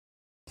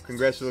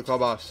Congrats to the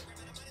clubhouse.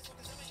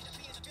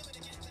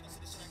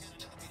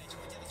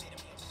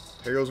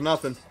 Here goes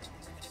nothing.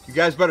 You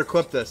guys better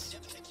clip this,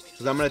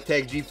 because I'm going to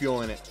tag G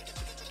Fuel in it.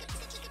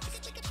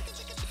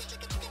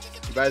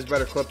 You guys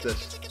better clip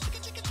this.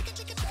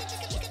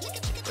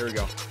 There we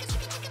go.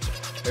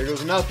 Here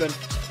goes nothing.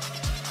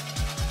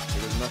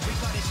 Here goes nothing.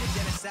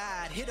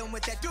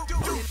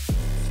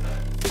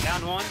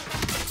 Down one.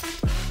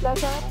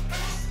 That's up.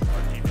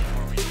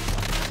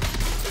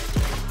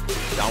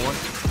 Down one.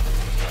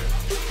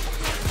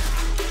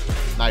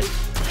 Nice.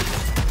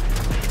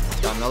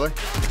 Got another.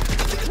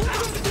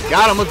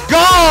 Got him. Let's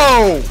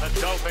go!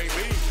 Let's go,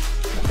 baby.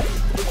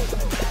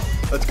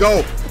 Let's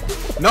go.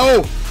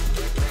 No.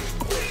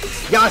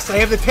 Yes, I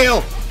have the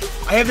tail.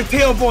 I have the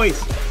tail,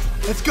 boys.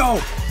 Let's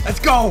go. Let's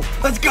go.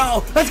 Let's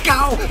go. Let's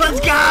go. Let's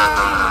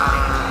go.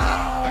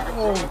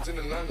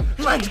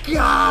 Let's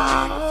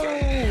go.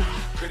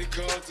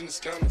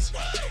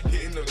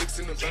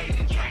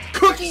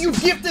 Cookie, you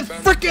gifted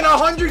freaking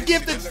 100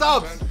 gifted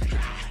subs.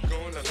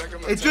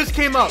 It just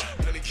came up.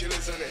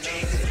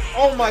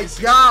 Oh my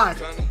god.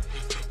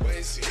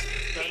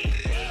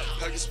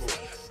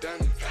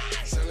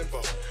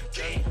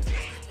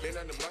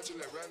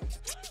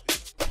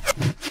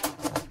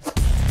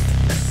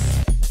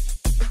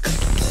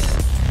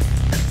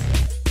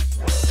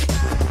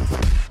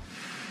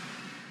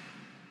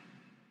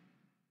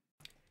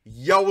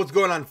 Yo, what's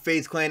going on,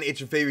 FaZe Clan? It's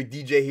your favorite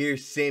DJ here,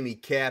 Sammy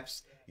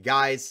Caps.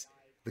 Guys,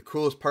 the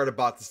coolest part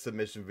about the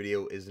submission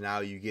video is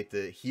now you get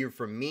to hear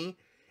from me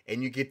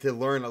and you get to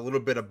learn a little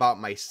bit about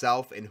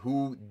myself and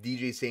who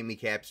DJ Sammy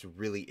Caps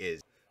really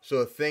is. So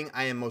the thing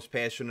I am most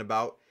passionate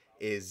about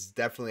is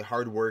definitely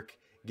hard work,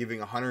 giving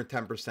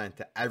 110%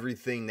 to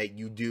everything that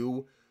you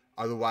do.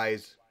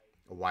 Otherwise,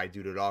 why do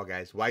it at all,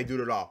 guys? Why do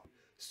it at all?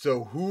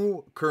 So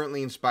who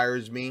currently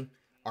inspires me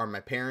are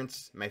my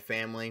parents, my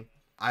family.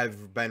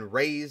 I've been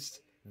raised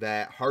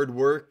that hard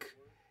work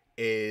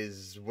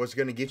is what's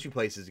going to get you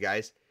places,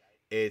 guys.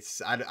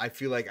 I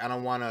feel like I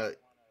don't want to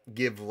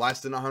give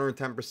less than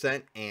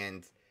 110%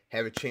 and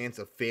have a chance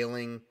of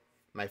failing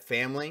my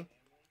family,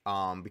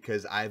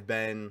 because I've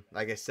been,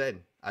 like I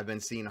said, I've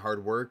been seeing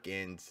hard work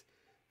and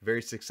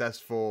very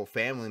successful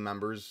family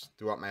members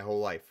throughout my whole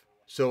life.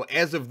 So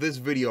as of this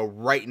video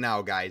right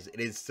now, guys, it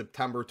is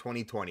September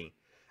 2020.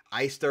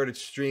 I started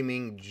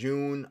streaming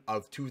June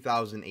of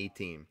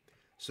 2018.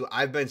 So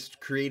I've been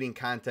creating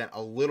content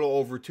a little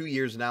over 2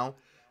 years now.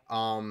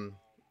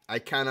 I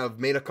kind of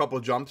made a couple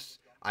jumps.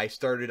 I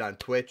started on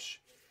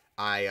Twitch.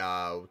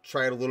 I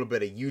tried a little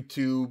bit of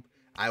YouTube.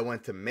 I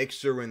went to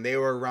Mixer when they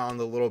were around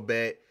a little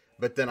bit.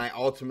 But then I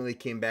ultimately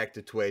came back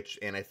to Twitch,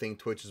 and I think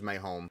Twitch is my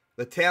home.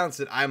 The talents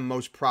that I'm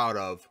most proud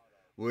of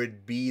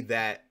would be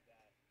that,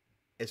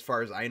 as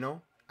far as I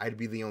know, I'd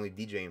be the only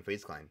DJ in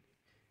FaZe Clan.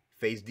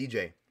 FaZe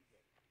DJ.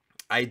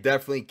 I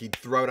definitely could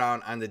throw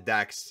down on the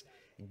decks,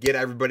 get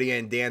everybody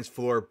in dance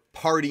floor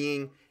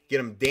partying, get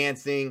them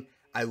dancing.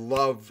 I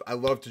love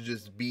to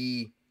just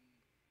be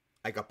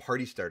like a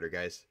party starter,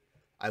 guys.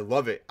 I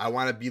love it. I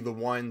want to be the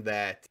one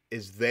that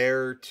is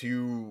there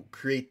to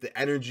create the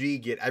energy,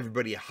 get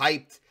everybody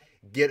hyped,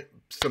 get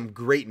some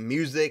great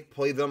music,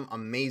 play them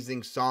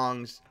amazing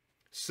songs.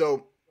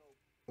 So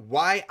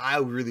why I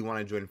really want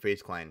to join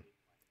FaZe Clan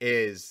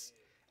is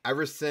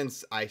ever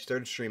since I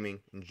started streaming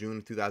in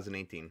June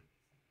 2018,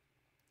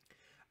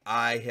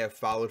 I have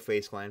followed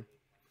FaZe Clan.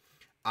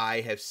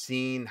 I have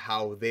seen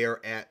how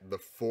they're at the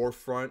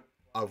forefront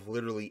of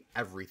literally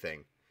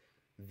everything.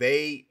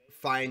 They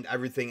find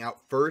everything out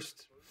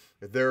first.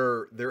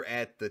 They're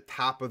at the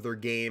top of their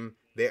game.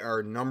 They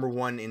are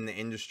 #1 in the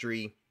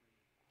industry.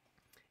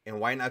 And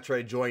why not try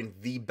to join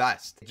the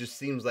best? It just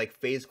seems like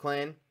FaZe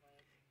Clan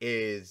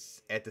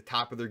is at the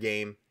top of their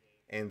game,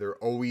 and they're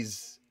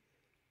always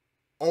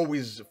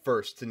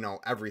first to know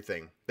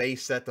everything. They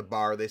set the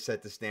bar, they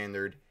set the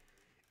standard,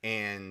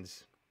 and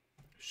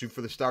shoot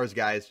for the stars,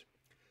 guys.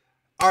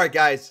 Alright,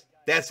 guys,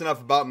 that's enough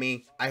about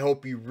me. I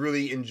hope you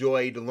really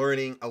enjoyed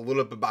learning a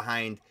little bit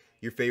behind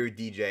your favorite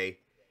DJ.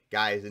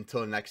 Guys,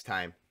 until next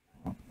time,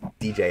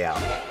 DJ out.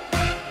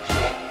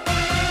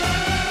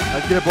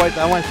 Let's get it, boys.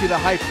 I want to see the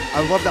hype.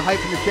 I love the hype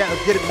in the chat.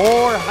 Let's get it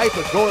more hype.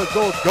 Let's go, let's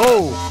go, let's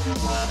go.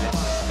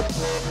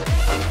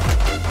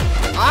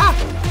 Ah!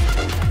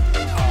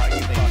 Oh,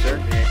 you think, sir?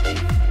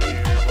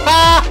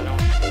 Ah!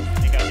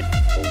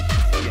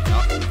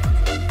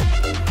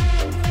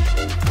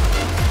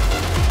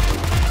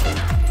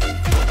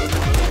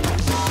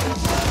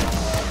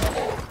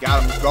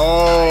 Got him.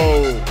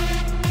 Go.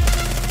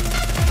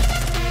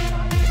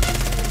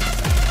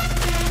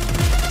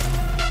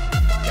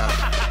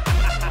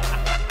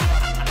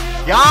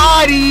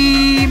 Got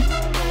him.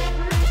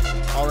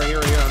 All right here,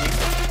 on me.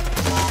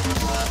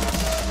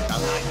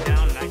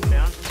 Nice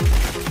down.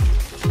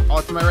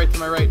 Oh, to my right, to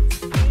my right.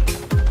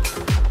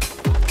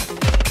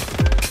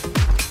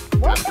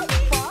 What the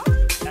fuck?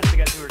 That's the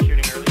guys who were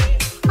shooting earlier.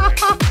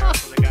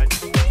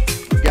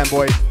 Again,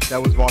 boys,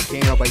 that was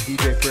Volcano by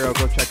DJ Ferro.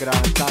 Go check it out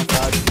on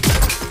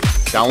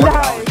SoundCloud. Down one.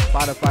 Nice.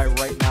 Spotify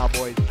right now,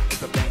 boys.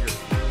 It's a banger.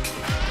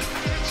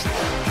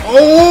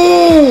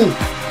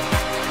 Oh!